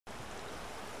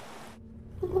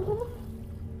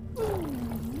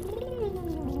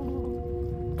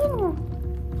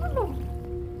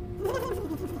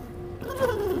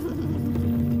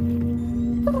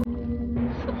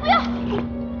不要！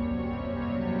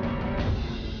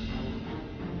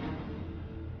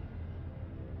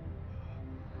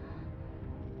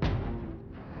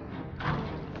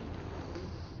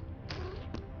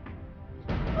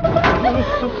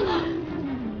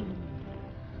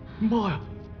妈呀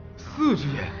，4只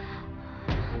耶！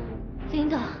领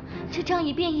导，这章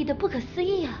鱼变异的不可思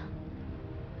议啊！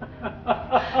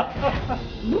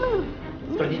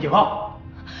抓紧解放！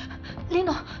领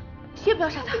导，先不要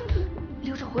杀它，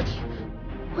留着活体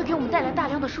会给我们带来大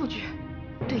量的数据，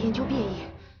对研究变异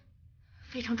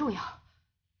非常重要。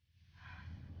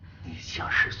你像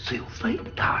是最伟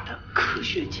大的科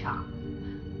学家。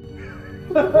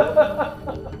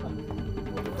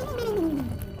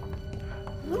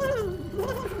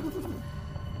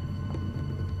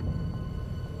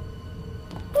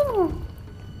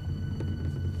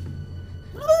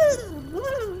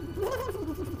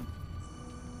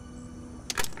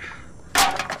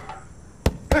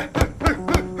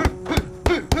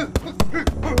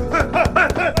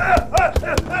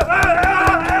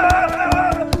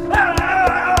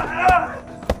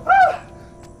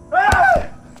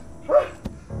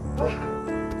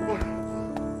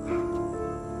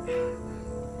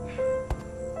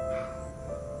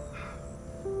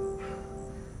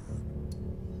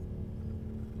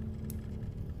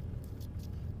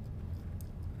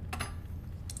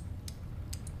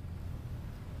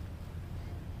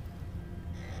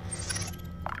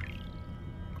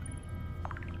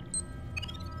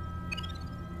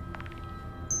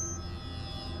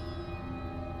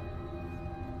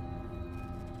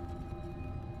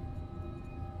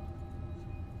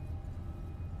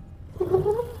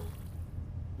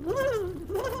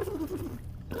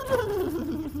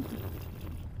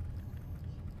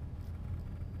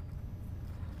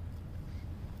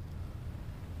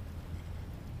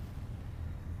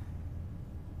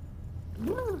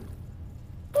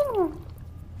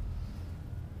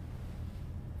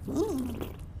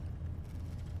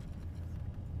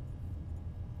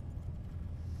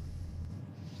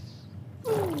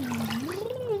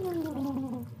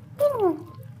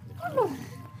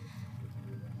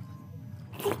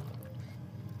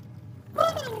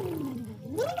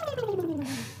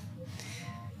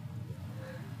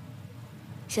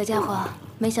小家伙，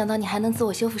没想到你还能自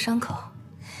我修复伤口。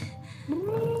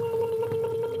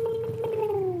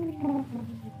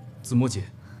子墨姐，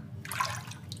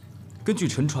根据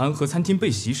沉船和餐厅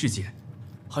被袭事件，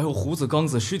还有胡子刚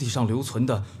子尸体上留存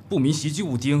的不明袭击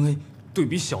物 DNA 对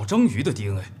比小章鱼的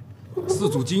DNA，4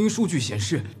组基因数据显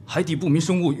示，海底不明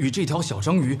生物与这条小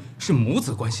章鱼是母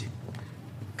子关系。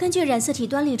根据染色体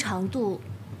端粒长度，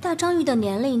大章鱼的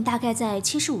年龄大概在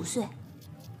75岁。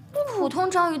普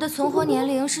通章鱼的存活年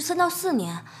龄是3到4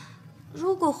年，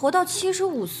如果活到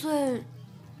75岁，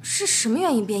是什么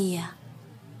原因变异啊？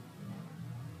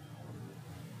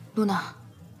露娜，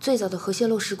最早的核泄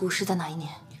漏事故是在哪一年？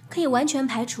可以完全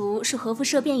排除是核辐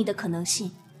射变异的可能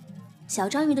性。小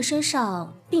章鱼的身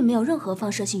上并没有任何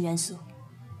放射性元素。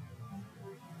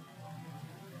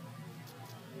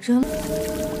人。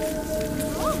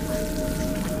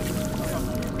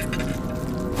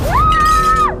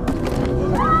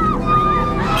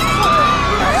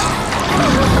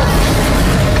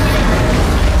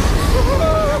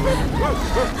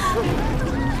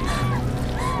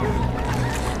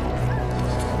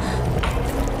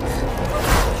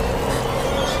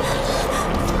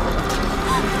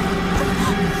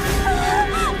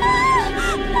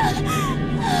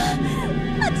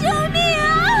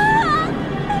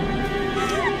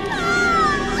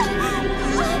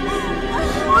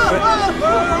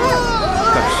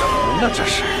那这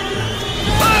是？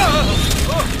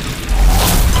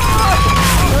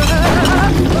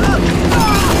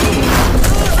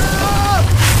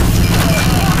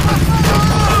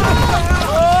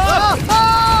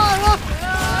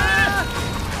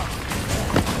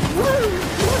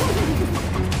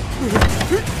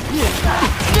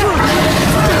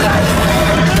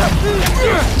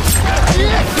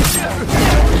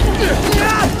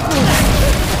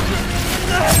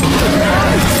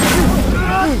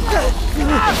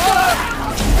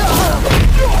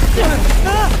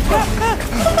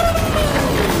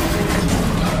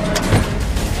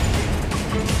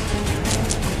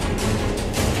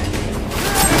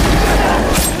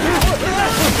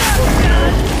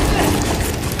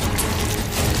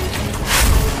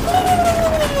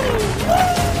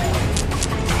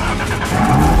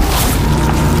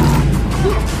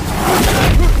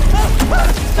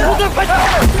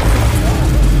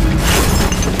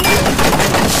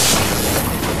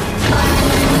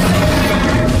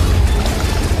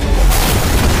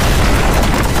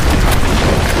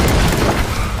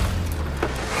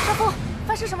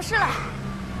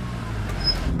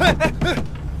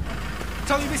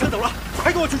章鱼被抢走了，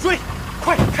快跟我去追！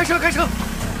快，开车，开车！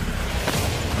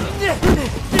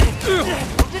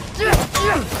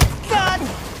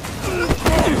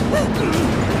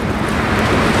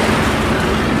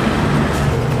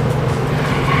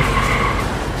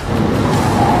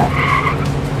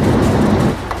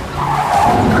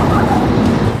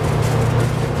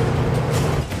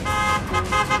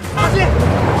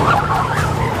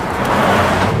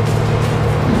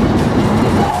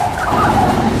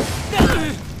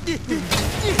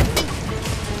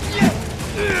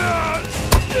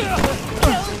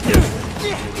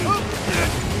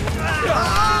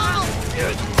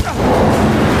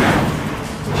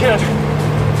贴上去。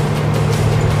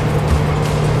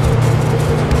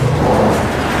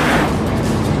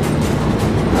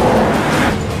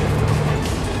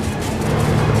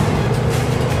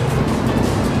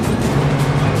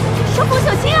少峰，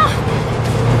小心啊！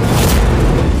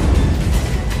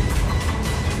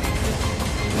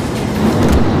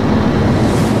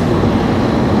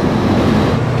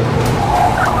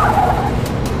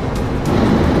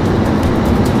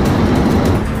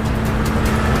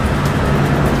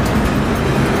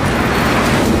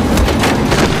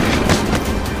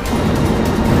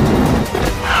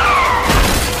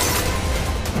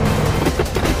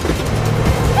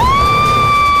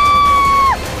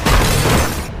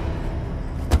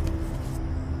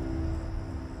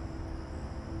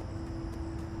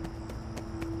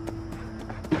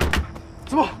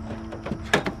怎么？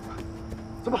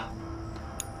怎么？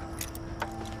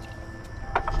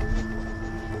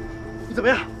你怎么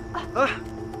样？啊？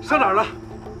伤哪儿了？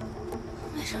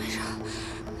没事没事。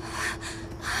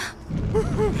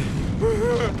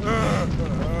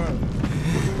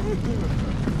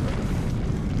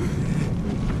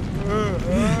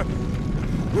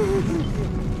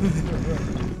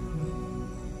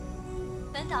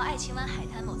本岛爱琴湾海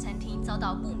滩某餐厅遭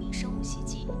到不明生物袭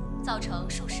击，造成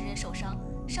数十人受伤，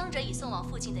伤者已送往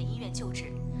附近的医院救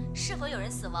治。是否有人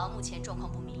死亡，目前状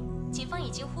况不明。警方已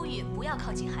经呼吁不要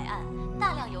靠近海岸，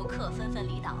大量游客纷纷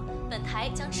离岛。本台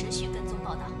将持续跟踪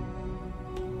报道。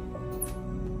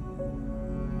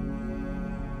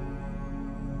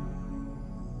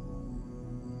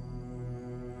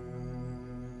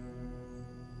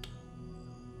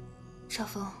少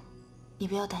峰，你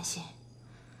不要担心，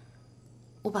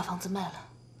我把房子卖了，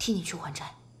替你去还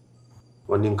债。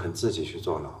我宁肯自己去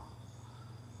坐牢，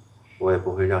我也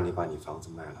不会让你把你房子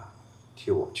卖了，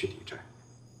替我去抵债。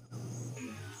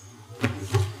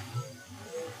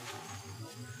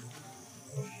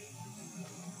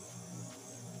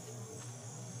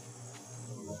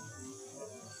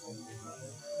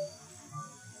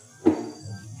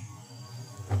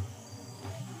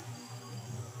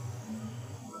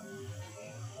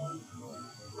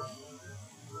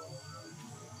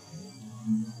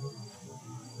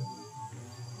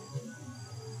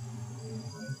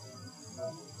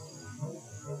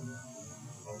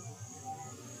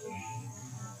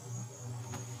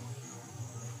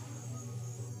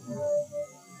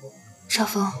少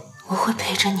峰，我会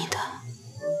陪着你的。